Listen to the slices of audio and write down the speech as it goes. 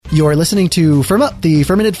You're listening to Firm Up, the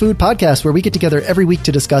Fermented Food Podcast, where we get together every week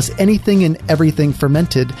to discuss anything and everything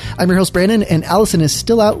fermented. I'm your host, Brandon, and Allison is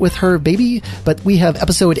still out with her baby, but we have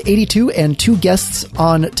episode 82 and two guests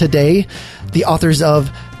on today, the authors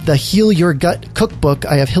of the Heal Your Gut Cookbook.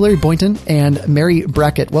 I have Hillary Boynton and Mary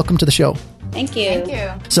Brackett. Welcome to the show. Thank you. Thank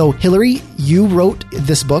you. So, Hillary, you wrote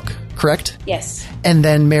this book, correct? Yes. And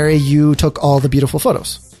then, Mary, you took all the beautiful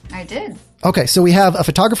photos. I did. Okay, so we have a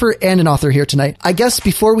photographer and an author here tonight. I guess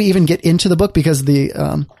before we even get into the book, because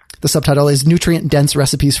the subtitle is Nutrient-Dense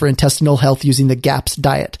Recipes for Intestinal Health Using the GAPS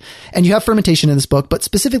Diet. And you have fermentation in this book, but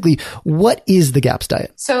specifically, what is the GAPS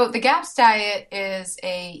diet? So the GAPS diet is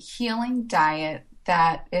a healing diet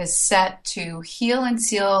that is set to heal and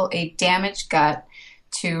seal a damaged gut,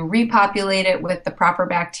 to repopulate it with the proper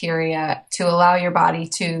bacteria, to allow your body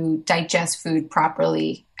to digest food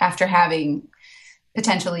properly after having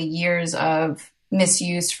potentially years of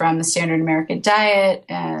misuse from the standard American diet,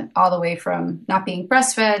 and all the way from not being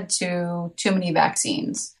breastfed to too many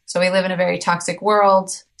vaccines. So we live in a very toxic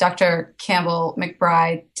world. Dr. Campbell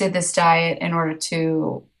McBride did this diet in order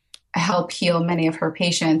to help heal many of her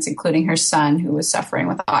patients, including her son, who was suffering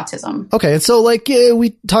with autism. Okay. So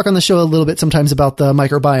we talk on the show a little bit sometimes about the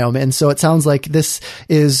microbiome. And so it sounds like this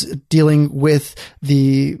is dealing with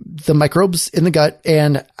the microbes in the gut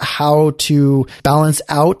and how to balance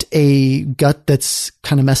out a gut that's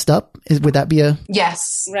kind of messed up. Would that be a...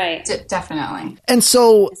 Yes. Right. Definitely. And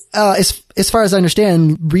so, as far as I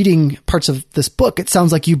understand, reading parts of this book, it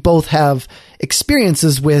sounds like you both have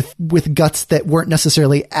experiences with guts that weren't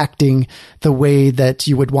necessarily acting the way that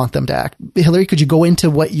you would want them to act. Hillary, could you go into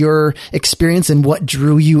what your experience and what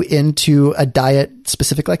drew you into a diet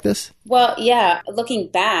specific like this? Well, yeah, looking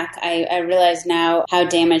back, I realize now how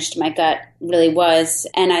damaged my gut really was.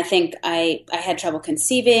 And I think I had trouble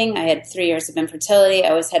conceiving. I had 3 years of infertility. I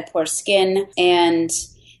always had poor skin and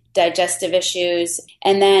digestive issues.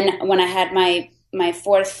 And then when I had my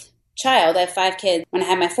fourth child, I have 5 kids. When I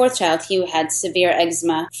had my fourth child, he had severe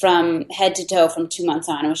eczema from head to toe from 2 months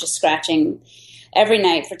on. I was just scratching every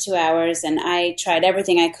night for 2 hours, and I tried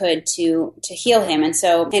everything I could to heal him. And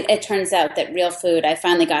so it turns out that real food, I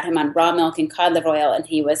finally got him on raw milk and cod liver oil, and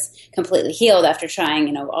he was completely healed after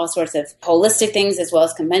trying, all sorts of holistic things as well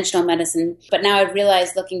as conventional medicine. But now I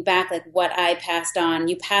realized, looking back, what I passed on,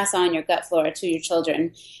 you pass on your gut flora to your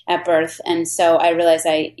children at birth. And so I realized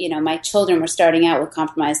my children were starting out with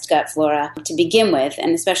compromised gut flora to begin with,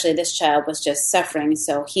 and especially this child was just suffering.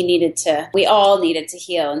 So we all needed to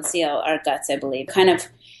heal and seal our guts, I believe. Kind of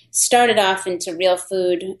started off into real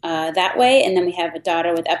food that way, and then we have a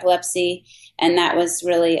daughter with epilepsy, and that was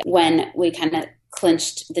really when we kind of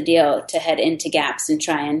clinched the deal to head into GAPS and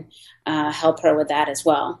try and help her with that as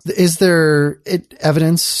well. Is there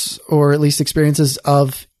evidence or at least experiences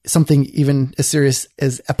of something even as serious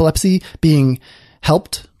as epilepsy being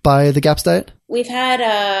helped by the GAPS diet? We've had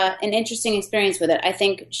an interesting experience with it. I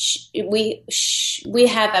think we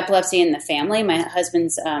have epilepsy in the family. My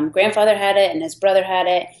husband's grandfather had it, and his brother had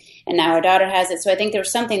it, and now our daughter has it. So I think there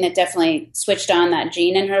was something that definitely switched on that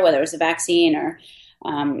gene in her, whether it was a vaccine or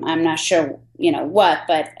I'm not sure, what,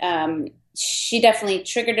 but she definitely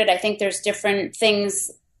triggered it. I think there's different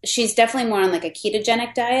things. She's definitely more on a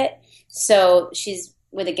ketogenic diet. So she's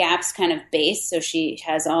with a GAPS kind of base. So she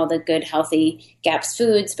has all the good, healthy GAPS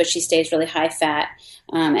foods, but she stays really high fat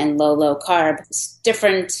and low carb. It's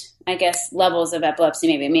different, I guess, levels of epilepsy,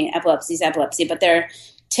 maybe. I mean, epilepsy is epilepsy, but there are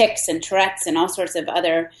tics and Tourette's and all sorts of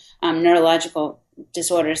other neurological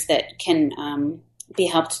disorders that can be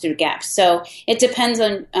helped through GAPS. So it depends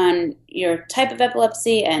on your type of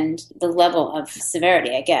epilepsy and the level of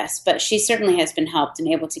severity, I guess. But she certainly has been helped and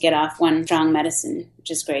able to get off one strong medicine,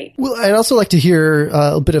 which is great. Well, I'd also like to hear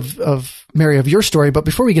a bit of Mary, of your story. But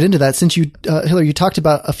before we get into that, since Hillary, you talked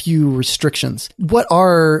about a few restrictions. What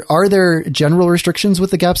are there general restrictions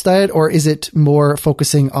with the GAPS diet, or is it more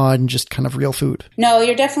focusing on just kind of real food? No,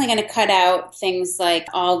 you're definitely going to cut out things like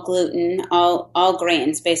all gluten, all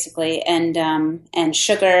grains, basically, and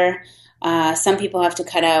sugar. Some people have to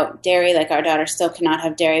cut out dairy, like our daughter still cannot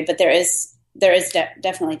have dairy, but there is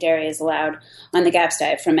definitely dairy is allowed on the GAPS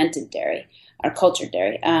diet, fermented dairy or cultured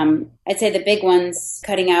dairy. I'd say the big ones,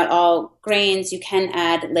 cutting out all grains. You can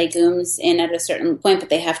add legumes in at a certain point, but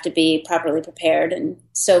they have to be properly prepared and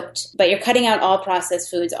soaked. But you're cutting out all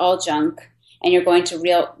processed foods, all junk, and you're going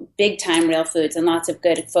to big time real foods and lots of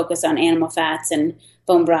good focus on animal fats and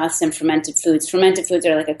bone broths and fermented foods. Fermented foods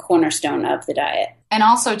are like a cornerstone of the diet. And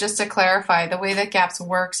also, just to clarify, the way that GAPS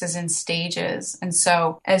works is in stages. And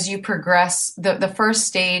so as you progress, the first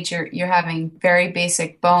stage, you're having very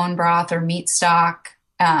basic bone broth or meat stock.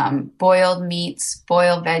 boiled meats,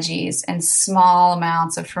 boiled veggies, and small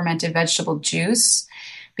amounts of fermented vegetable juice,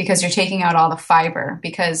 because you're taking out all the fiber,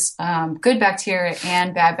 because good bacteria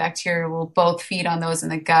and bad bacteria will both feed on those in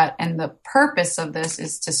the gut. And the purpose of this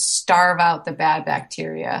is to starve out the bad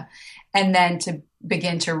bacteria and then to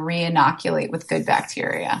begin to re-inoculate with good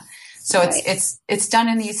bacteria. So it's done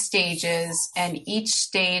in these stages, and each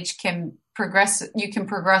stage can progress. You can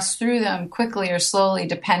progress through them quickly or slowly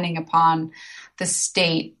depending upon the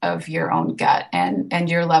state of your own gut and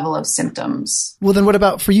your level of symptoms. Well, then what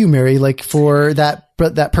about for you, Mary? Like for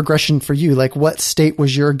that progression for you, like what state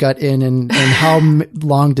was your gut in, and how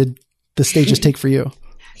long did the stages take for you?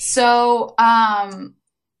 So,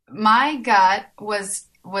 my gut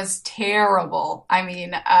was terrible. I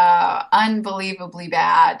mean, unbelievably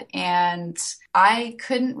bad. And I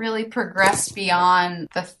couldn't really progress beyond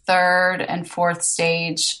the third and fourth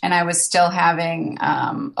stage. And I was still having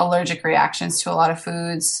allergic reactions to a lot of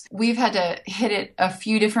foods. We've had to hit it a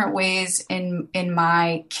few different ways in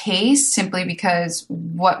my case, simply because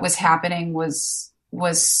what was happening was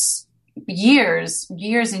years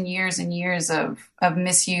and years of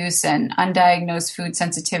misuse and undiagnosed food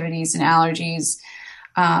sensitivities and allergies.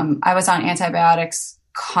 I was on antibiotics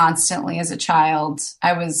constantly as a child.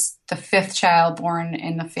 I was the fifth child born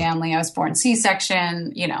in the family. I was born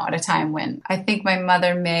C-section, at a time when I think my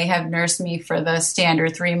mother may have nursed me for the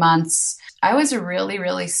standard 3 months. I was a really,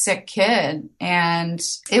 really sick kid, and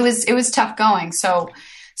it was tough going. So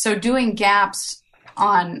doing GAPS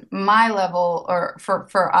on my level, or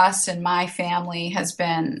for us and my family, has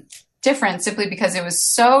been different, simply because it was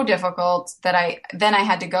so difficult that I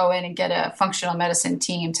had to go in and get a functional medicine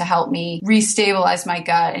team to help me restabilize my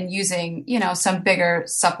gut, and using, some bigger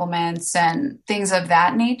supplements and things of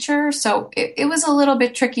that nature. So it was a little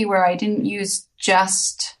bit tricky, where I didn't use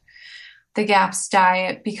just the GAPS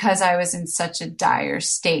diet because I was in such a dire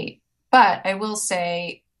state. But I will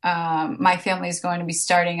say, my family is going to be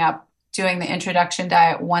starting up doing the introduction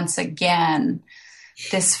diet once again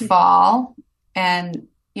this fall. And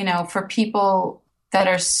for people that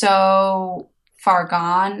are so far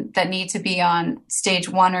gone, that need to be on stage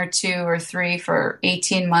 1 or 2 or 3 for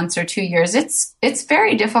 18 months or 2 years, it's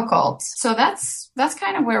very difficult. So that's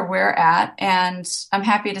kind of where we're at. And I'm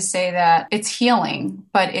happy to say that it's healing,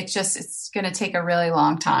 but it's going to take a really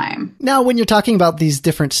long time. Now, when you're talking about these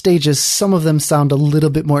different stages, some of them sound a little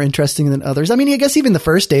bit more interesting than others. I mean, I guess even the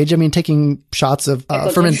first stage, taking shots of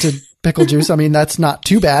fermented pickle juice. That's not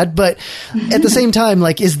too bad, but at the same time,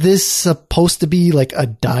 like, is this supposed to be like a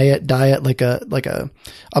diet, like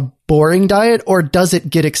a boring diet, or does it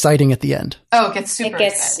get exciting at the end? Oh, it gets super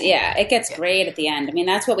exciting. Yeah, it gets great at the end.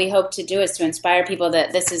 That's what we hope to do, is to inspire people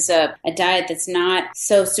that this is a diet that's not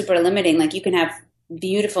so super limiting. Like, you can have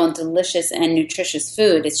beautiful and delicious and nutritious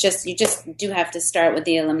food. It's just, you just do have to start with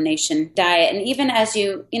the elimination diet. And even as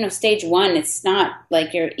stage 1, it's not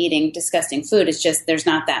like you're eating disgusting food. It's just, there's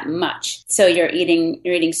not that much. So you're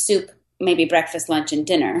eating soup, maybe breakfast, lunch, and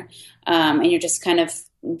dinner. And you're just kind of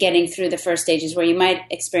getting through the first stages, where you might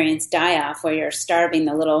experience die-off, where you're starving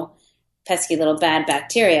the little pesky little bad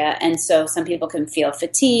bacteria. And so some people can feel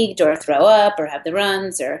fatigued or throw up or have the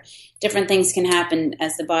runs, or different things can happen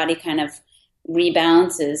as the body kind of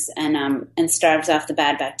rebalances and starves off the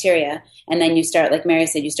bad bacteria. And then you start, like Mary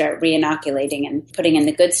said, you start re-inoculating and putting in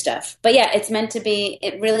the good stuff. But yeah, it's meant to be,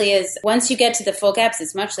 it really is, once you get to the full GAPS,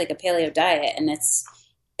 it's much like a paleo diet. And it's,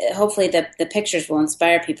 hopefully the pictures will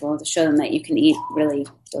inspire people to show them that you can eat really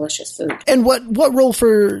delicious food. And what role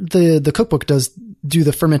for the cookbook do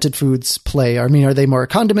the fermented foods play? I mean, are they more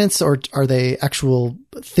condiments, or are they actual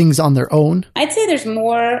things on their own? I'd say there's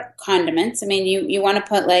more condiments. You want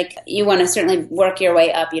to you want to certainly work your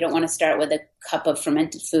way up. You don't want to start with a cup of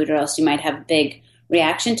fermented food, or else you might have a big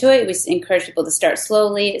reaction to it. We encourage people to start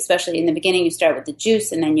slowly, especially in the beginning. You start with the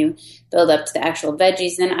juice, and then you build up to the actual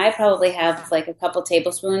veggies. And I probably have like a couple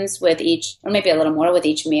tablespoons with each, or maybe a little more with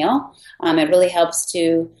each meal. It really helps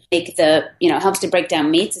to make helps to break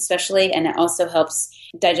down meats especially, and it also helps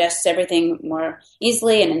digest everything more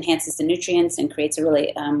easily and enhances the nutrients and creates a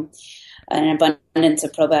really an abundance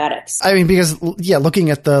of probiotics. Because,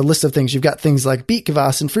 looking at the list of things, you've got things like beet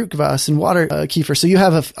kvass and fruit kvass and water kefir. So you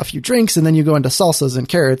have a few drinks, and then you go into salsas and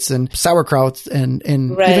carrots and sauerkraut and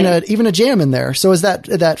right. even a jam in there. So is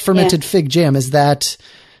that fermented fig jam, is that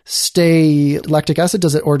stay lactic acid,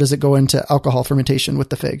 does it go into alcohol fermentation with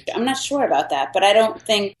the fig? I'm not sure about that, but I don't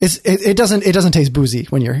think it doesn't taste boozy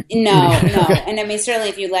when you're no. Okay. And certainly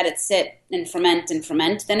if you let it sit and ferment,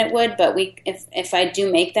 then it would. But if I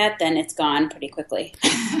do make that, then it's gone pretty quickly.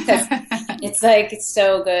 It's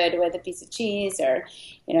so good with a piece of cheese or,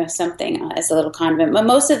 something as a little condiment. But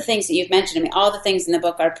most of the things that you've mentioned, I mean, all the things in the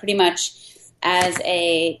book are pretty much as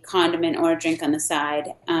a condiment or a drink on the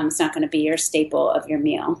side. It's not going to be your staple of your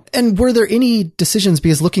meal. And were there any decisions,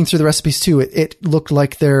 because looking through the recipes too, it looked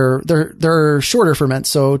like they're shorter ferments,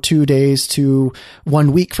 so 2 days to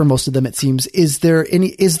 1 week for most of them, it seems. Is there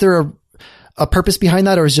a purpose behind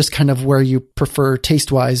that, or is just kind of where you prefer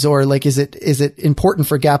taste wise, or like, is it important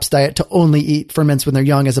for GAPS diet to only eat ferments when they're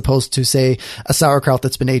young, as opposed to, say, a sauerkraut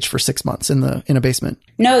that's been aged for 6 months in a basement?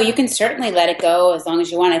 No, you can certainly let it go as long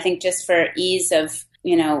as you want. I think just for ease of,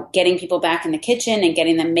 getting people back in the kitchen and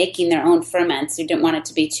getting them making their own ferments, you don't want it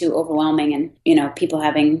to be too overwhelming and, people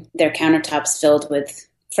having their countertops filled with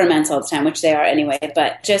ferments all the time, which they are anyway,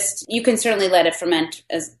 but just, you can certainly let it ferment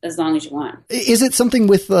as long as you want. Is it something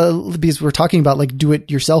with, because we're talking about like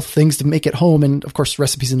do-it-yourself things to make at home, and of course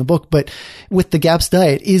recipes in the book, but with the GAPS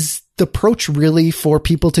diet, is the approach really for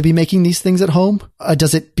people to be making these things at home?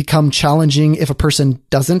 Does it become challenging if a person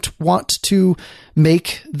doesn't want to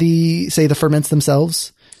make the ferments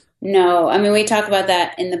themselves? No, I mean, we talk about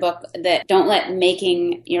that in the book, that don't let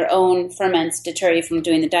making your own ferments deter you from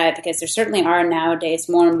doing the diet, because there certainly are nowadays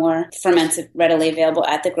more and more ferments readily available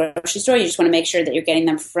at the grocery store. You just want to make sure that you're getting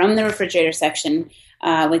them from the refrigerator section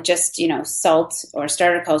with just, salt or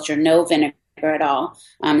starter culture, no vinegar at all,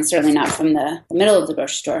 and certainly not from the middle of the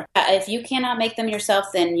grocery store. If you cannot make them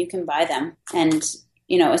yourself, then you can buy them. And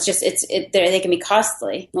they can be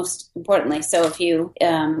costly, most importantly. So if you,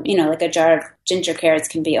 like a jar of ginger carrots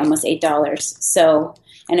can be almost $8. So,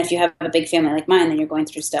 and if you have a big family like mine, then you're going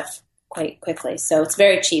through stuff quite quickly. So it's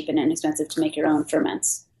very cheap and inexpensive to make your own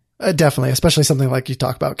ferments. Definitely, especially something like you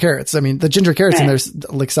talk about carrots. I mean, the ginger carrots in there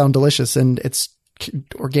sound delicious, and it's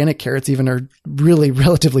organic carrots even are really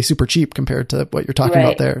relatively super cheap compared to what you're talking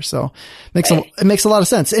about there. So it makes a lot of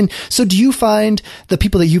sense. And so do you find the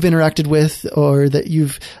people that you've interacted with or that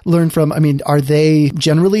you've learned from, I mean, are they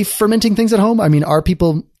generally fermenting things at home? I mean, are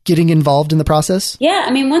people getting involved in the process? Yeah.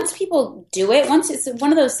 I mean, once people do it, once it's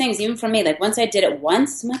one of those things, even for me, like once I did it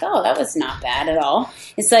once, I'm like, oh, that was not bad at all.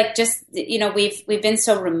 It's like, just, we've been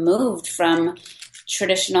so removed from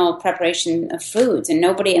traditional preparation of foods, and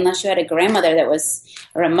nobody, unless you had a grandmother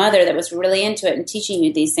or a mother that was really into it and teaching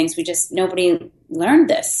you these things, nobody learned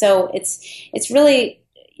this. So it's really,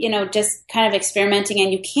 just kind of experimenting,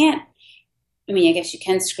 and you can't, I mean, I guess you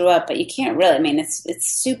can screw up, but you can't really, I mean, it's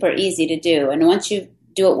super easy to do. And once you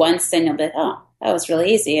do it once, then you'll be like, oh, that was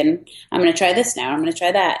really easy. And I'm going to try this now. I'm going to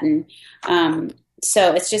try that. And,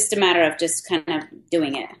 so it's just a matter of just kind of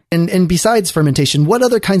doing it. And besides fermentation, what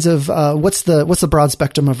other kinds of, what's the broad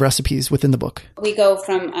spectrum of recipes within the book? We go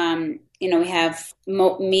from, we have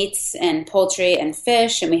meats and poultry and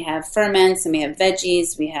fish, and we have ferments, and we have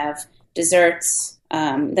veggies, we have desserts.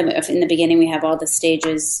 Then in the beginning, we have all the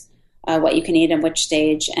stages, what you can eat and which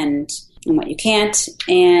stage, and what you can't,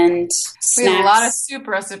 and snacks. We have a lot of soup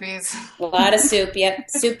recipes. A lot of soup, yep.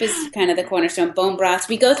 Soup is kind of the cornerstone. Bone broths.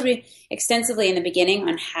 We go through extensively in the beginning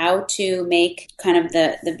on how to make kind of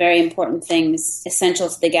the very important things essential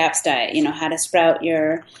to the GAPS diet. How to sprout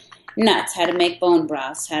your nuts, how to make bone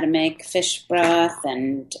broths, how to make fish broth,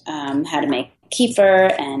 and how to make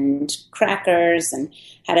kefir and crackers, and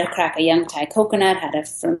how to crack a young Thai coconut, how to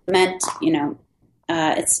ferment,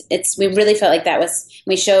 we really felt like that was,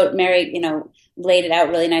 we showed Mary, laid it out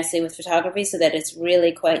really nicely with photography so that it's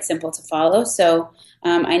really quite simple to follow. So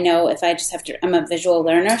I know if I just have to, I'm a visual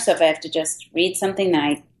learner, so if I have to just read something, then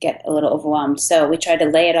I get a little overwhelmed. So we try to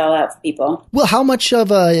lay it all out for people. Well, how much of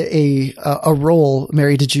a role,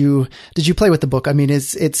 Mary, did you play with the book? I mean,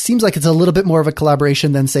 it seems like it's a little bit more of a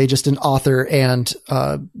collaboration than, say, just an author and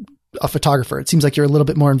a photographer. It seems like you're a little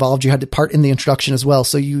bit more involved. You had part in the introduction as well,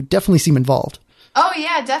 so you definitely seem involved. Oh,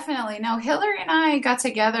 yeah, definitely. No, Hillary and I got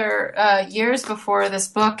together years before this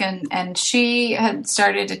book, and she had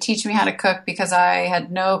started to teach me how to cook because I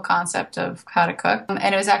had no concept of how to cook.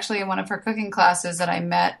 And it was actually in one of her cooking classes that I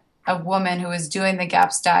met a woman who was doing the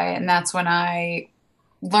GAPS diet, and that's when I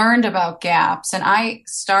learned about GAPS. And I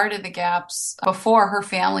started the GAPS before her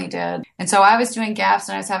family did. And so I was doing GAPS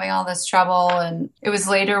and I was having all this trouble. And it was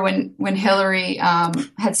later when Hillary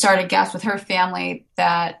had started GAPS with her family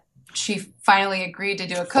that she finally agreed to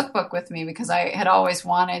do a cookbook with me, because I had always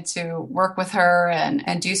wanted to work with her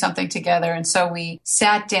and do something together. And so we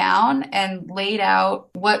sat down and laid out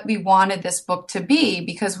what we wanted this book to be,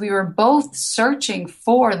 because we were both searching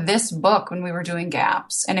for this book when we were doing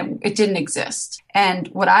GAPS, and it didn't exist. And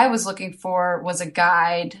what I was looking for was a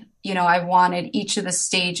guide. I wanted each of the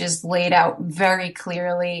stages laid out very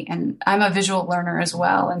clearly, and I'm a visual learner as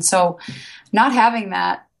well. And so not having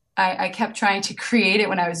that I kept trying to create it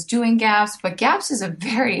when I was doing GAPS, but GAPS is a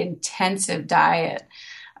very intensive diet.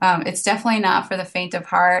 It's definitely not for the faint of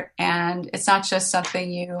heart, and it's not just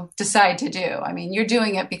something you decide to do. I mean, you're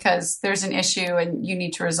doing it because there's an issue and you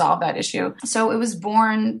need to resolve that issue. So it was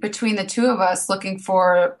born between the two of us looking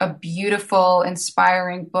for a beautiful,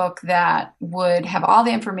 inspiring book that would have all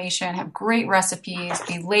the information, have great recipes,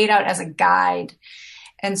 be laid out as a guide.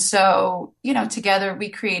 And so, together we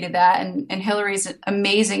created that, and Hillary's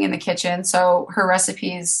amazing in the kitchen. So her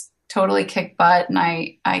recipes totally kick butt, and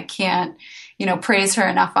I can't, praise her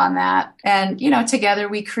enough on that. And, together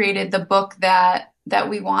we created the book that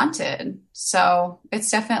we wanted. So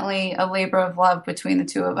it's definitely a labor of love between the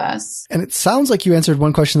two of us. And it sounds like you answered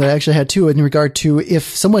one question that I actually had too, in regard to if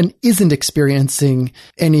someone isn't experiencing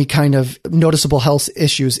any kind of noticeable health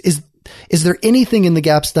issues, is there anything in the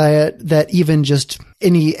GAPS diet that even just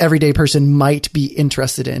any everyday person might be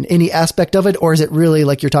interested in, any aspect of it? Or is it really,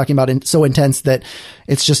 like you're talking about, so intense that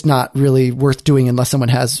it's just not really worth doing unless someone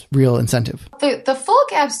has real incentive? The full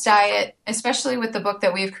GAPS diet, especially with the book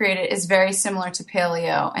that we've created, is very similar to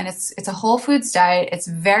paleo. And it's a whole foods diet. It's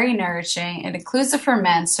very nourishing. It includes the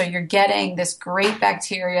ferments. So you're getting this great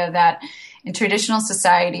bacteria that in traditional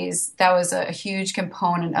societies, that was a huge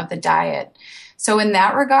component of the diet. So in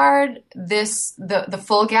that regard, the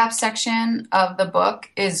full GAP section of the book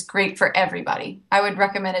is great for everybody. I would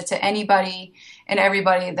recommend it to anybody and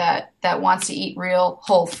everybody that wants to eat real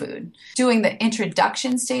whole food. Doing the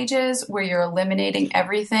introduction stages where you're eliminating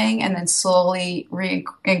everything and then slowly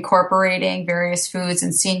reincorporating various foods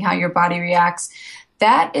and seeing how your body reacts.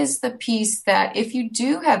 That is the piece that if you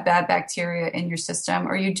do have bad bacteria in your system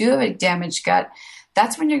or you do have a damaged gut,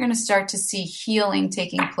 that's when you're going to start to see healing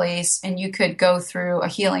taking place, and you could go through a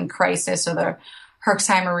healing crisis or the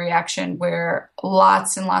Herxheimer reaction where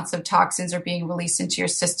lots and lots of toxins are being released into your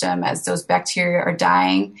system as those bacteria are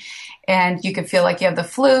dying. And you could feel like you have the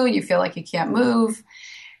flu, you feel like you can't move.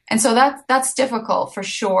 And so that's difficult for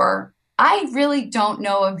sure. I really don't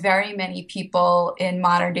know of very many people in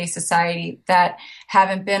modern day society that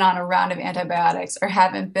haven't been on a round of antibiotics or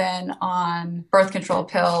haven't been on birth control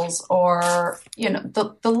pills, or,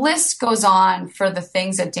 the list goes on for the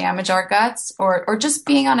things that damage our guts, or just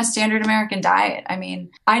being on a standard American diet. I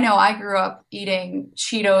mean, I know I grew up eating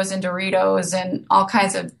Cheetos and Doritos and all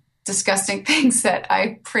kinds of disgusting things that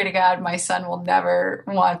I pray to God my son will never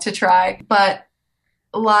want to try. But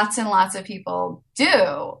lots and lots of people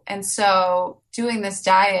do. And so doing this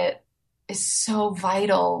diet is so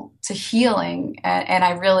vital to healing. And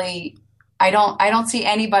I don't see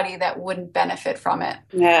anybody that wouldn't benefit from it.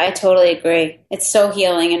 Yeah, I totally agree. It's so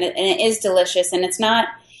healing, and it is delicious, and it's not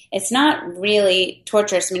really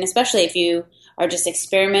torturous. I mean, especially if you are just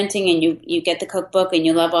experimenting and you get the cookbook and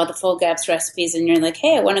you love all the full GAPS recipes and you're like,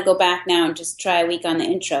 hey, I want to go back now and just try a week on the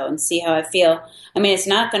intro and see how I feel. I mean, it's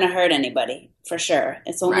not going to hurt anybody. For sure.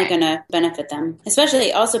 It's only going to benefit them,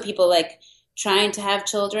 especially also people like trying to have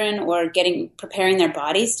children or preparing their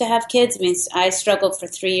bodies to have kids. I mean, I struggled for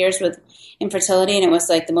 3 years with infertility, and it was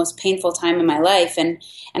like the most painful time in my life. And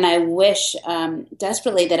I wish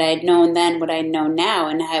desperately that I had known then what I know now,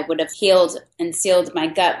 and I would have healed and sealed my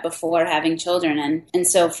gut before having children. And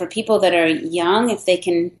so for people that are young, if they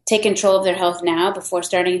can take control of their health now before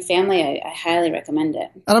starting a family, I highly recommend it.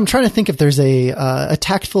 And I'm trying to think if there's a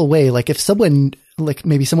tactful way, like if someone, like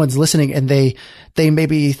maybe someone's listening and they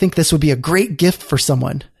maybe think this would be a great gift for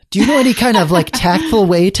someone. Do you know any kind of like tactful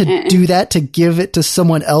way to do that, to give it to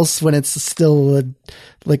someone else when it's still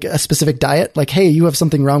like a specific diet? Like, hey, you have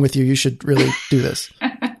something wrong with you. You should really do this.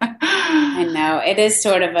 I know. It is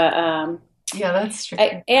sort of a, yeah, that's true.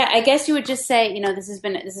 I guess you would just say, this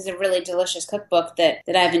is a really delicious cookbook that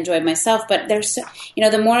I've enjoyed myself. But there's,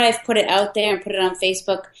 the more I've put it out there and put it on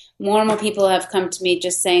Facebook, more and more people have come to me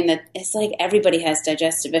just saying that it's like everybody has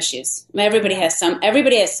digestive issues. I mean, everybody has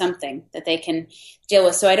something that they can deal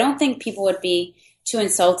with. So I don't think people would be too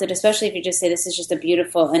insulted, especially if you just say this is just a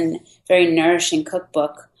beautiful and very nourishing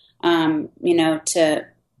cookbook, to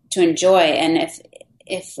enjoy. And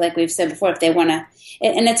if like we've said before, if they want to,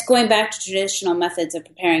 and it's going back to traditional methods of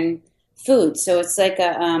preparing food. So it's like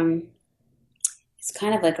it's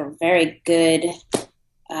kind of like a very good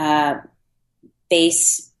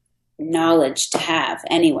base knowledge to have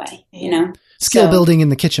anyway, Skill building in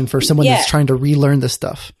the kitchen for someone that's trying to relearn this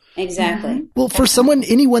stuff. Exactly. Mm-hmm. Well, for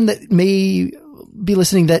anyone that may be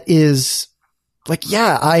listening that is like,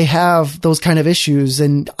 yeah, I have those kind of issues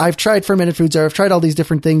and I've tried fermented foods or I've tried all these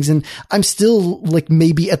different things and I'm still like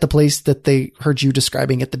maybe at the place that they heard you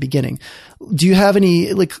describing at the beginning. Do you have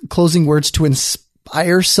any like closing words to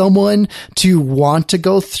inspire someone to want to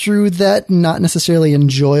go through that not necessarily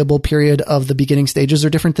enjoyable period of the beginning stages or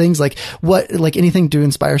different things? Like anything to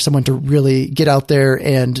inspire someone to really get out there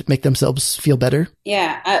and make themselves feel better?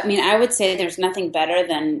 Yeah. I mean, I would say there's nothing better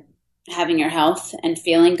than having your health and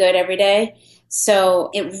feeling good every day.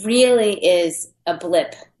 So it really is a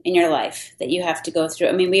blip in your life that you have to go through.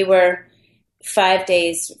 I mean, we were 5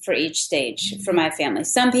 days for each stage for my family.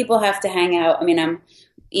 Some people have to hang out. I mean, I'm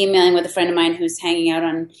emailing with a friend of mine who's hanging out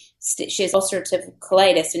she has ulcerative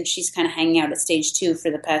colitis, and she's kind of hanging out at stage 2 for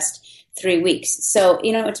the past 3 weeks. So,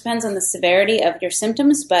 it depends on the severity of your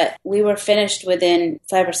symptoms, but we were finished within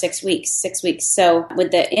 5 or 6 weeks, 6 weeks. So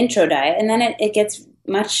with the intro diet, and then it gets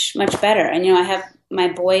much, much better. And, I have my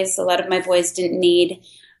boys, a lot of my boys didn't need,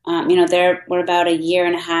 we're about a year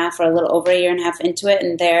and a half or a little over a year and a half into it.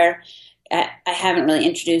 And I haven't really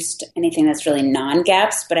introduced anything that's really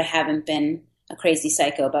non-GAPS, but I haven't been a crazy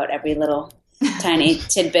psycho about every little tiny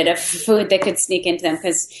tidbit of food that could sneak into them,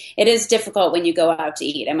 because it is difficult when you go out to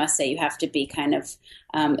eat. I must say, you have to be kind of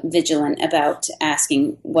vigilant about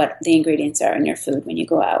asking what the ingredients are in your food when you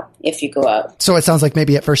go out, if you go out. So it sounds like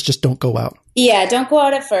maybe at first just don't go out. Yeah, don't go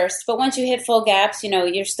out at first. But once you hit full GAPS,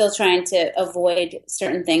 you're still trying to avoid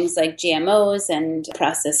certain things like GMOs and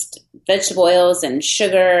processed vegetable oils and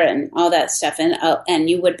sugar and all that stuff. And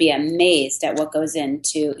you would be amazed at what goes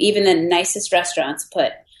into, even the nicest restaurants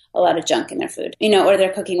put a lot of junk in their food, or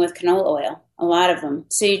they're cooking with canola oil, a lot of them.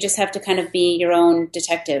 So you just have to kind of be your own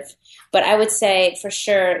detective. But I would say for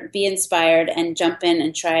sure, be inspired and jump in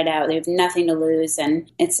and try it out. They have nothing to lose.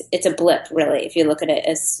 And it's a blip, really, if you look at it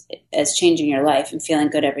as changing your life and feeling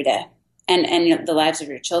good every day and the lives of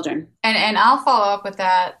your children. And I'll follow up with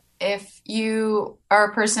that. If you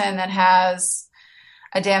are a person that has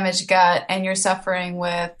a damaged gut and you're suffering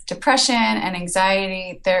with depression and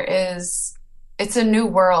anxiety, it's a new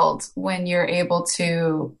world when you're able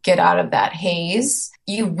to get out of that haze.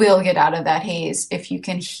 You will get out of that haze if you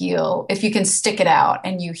can heal, if you can stick it out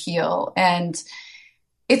and you heal. And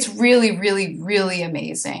it's really, really, really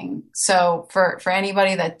amazing. So for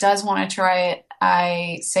anybody that does want to try it,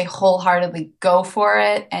 I say wholeheartedly go for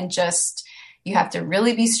it, and just, you have to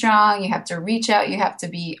really be strong. You have to reach out. You have to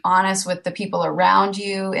be honest with the people around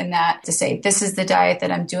you, in that to say, this is the diet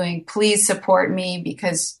that I'm doing. Please support me,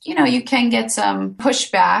 because, you can get some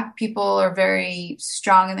pushback. People are very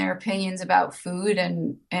strong in their opinions about food.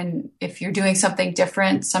 And if you're doing something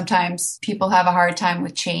different, sometimes people have a hard time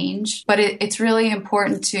with change. But it's really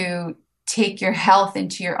important to take your health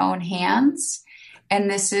into your own hands. And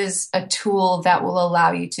this is a tool that will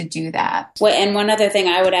allow you to do that. Well, and one other thing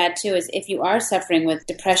I would add too is, if you are suffering with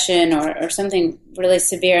depression or something really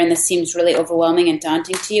severe, and this seems really overwhelming and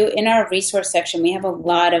daunting to you, in our resource section, we have a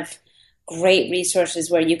lot of great resources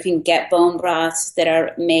where you can get bone broths that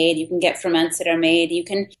are made. You can get ferments that are made. You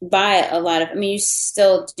can buy you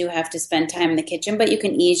still do have to spend time in the kitchen, but you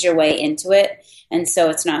can ease your way into it. And so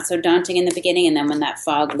it's not so daunting in the beginning. And then when that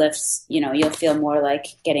fog lifts, you'll feel more like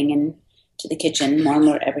getting in to the kitchen more and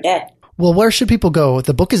more every day. Well, where should people go?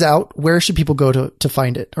 The book is out. Where should people go to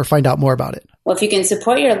find it or find out more about it? Well, if you can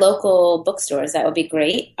support your local bookstores, that would be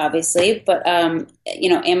great, obviously. But,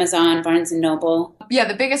 Amazon, Barnes & Noble. Yeah,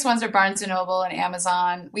 the biggest ones are Barnes & Noble and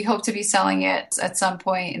Amazon. We hope to be selling it at some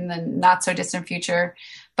point in the not so distant future,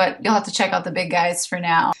 but you'll have to check out the big guys for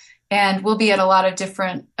now. And we'll be at a lot of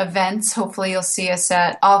different events. Hopefully you'll see us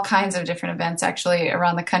at all kinds of different events actually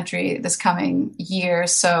around the country this coming year.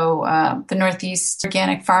 So the Northeast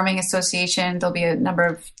Organic Farming Association, there'll be a number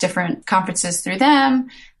of different conferences through them.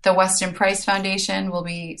 The Weston Price Foundation will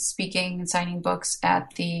be speaking and signing books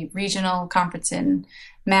at the regional conference in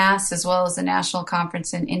Mass, as well as the national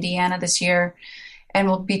conference in Indiana this year. And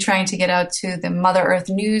we'll be trying to get out to the Mother Earth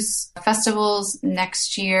News festivals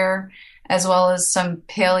next year, as well as some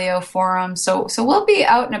paleo forums. So we'll be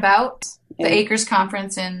out and about. The Acres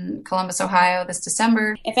Conference in Columbus, Ohio this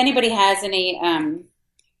December. If anybody has any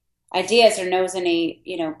ideas or knows any,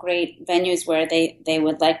 great venues where they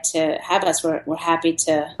would like to have us, we're happy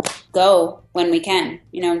to go when we can,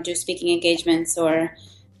 do speaking engagements or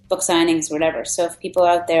book signings or whatever. So if people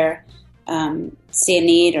out there see a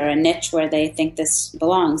need or a niche where they think this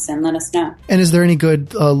belongs, then let us know. And is there any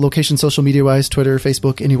good location, social media-wise, Twitter,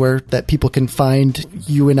 Facebook, anywhere that people can find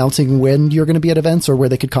you announcing when you're going to be at events, or where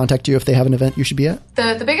they could contact you if they have an event you should be at?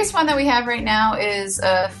 The biggest one that we have right now is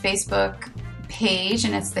a Facebook page,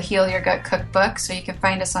 and it's the Heal Your Gut Cookbook, so you can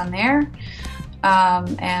find us on there.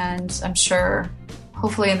 And I'm sure,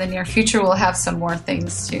 hopefully in the near future, we'll have some more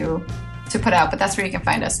things to put out, but that's where you can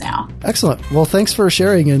find us now. Excellent. Well, thanks for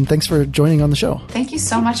sharing, and thanks for joining on the show. Thank you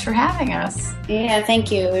so much for having us. Yeah,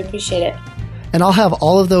 thank you. We appreciate it. And I'll have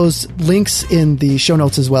all of those links in the show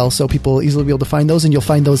notes as well, so people will easily be able to find those, and you'll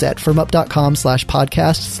find those at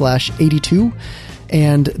firmup.com/podcast/82.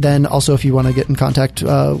 And then also, if you want to get in contact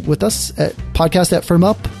with us, at podcast at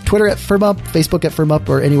firmup, Twitter at firmup, Facebook at firmup,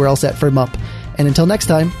 or anywhere else at firmup. And until next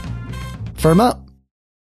time, firm up.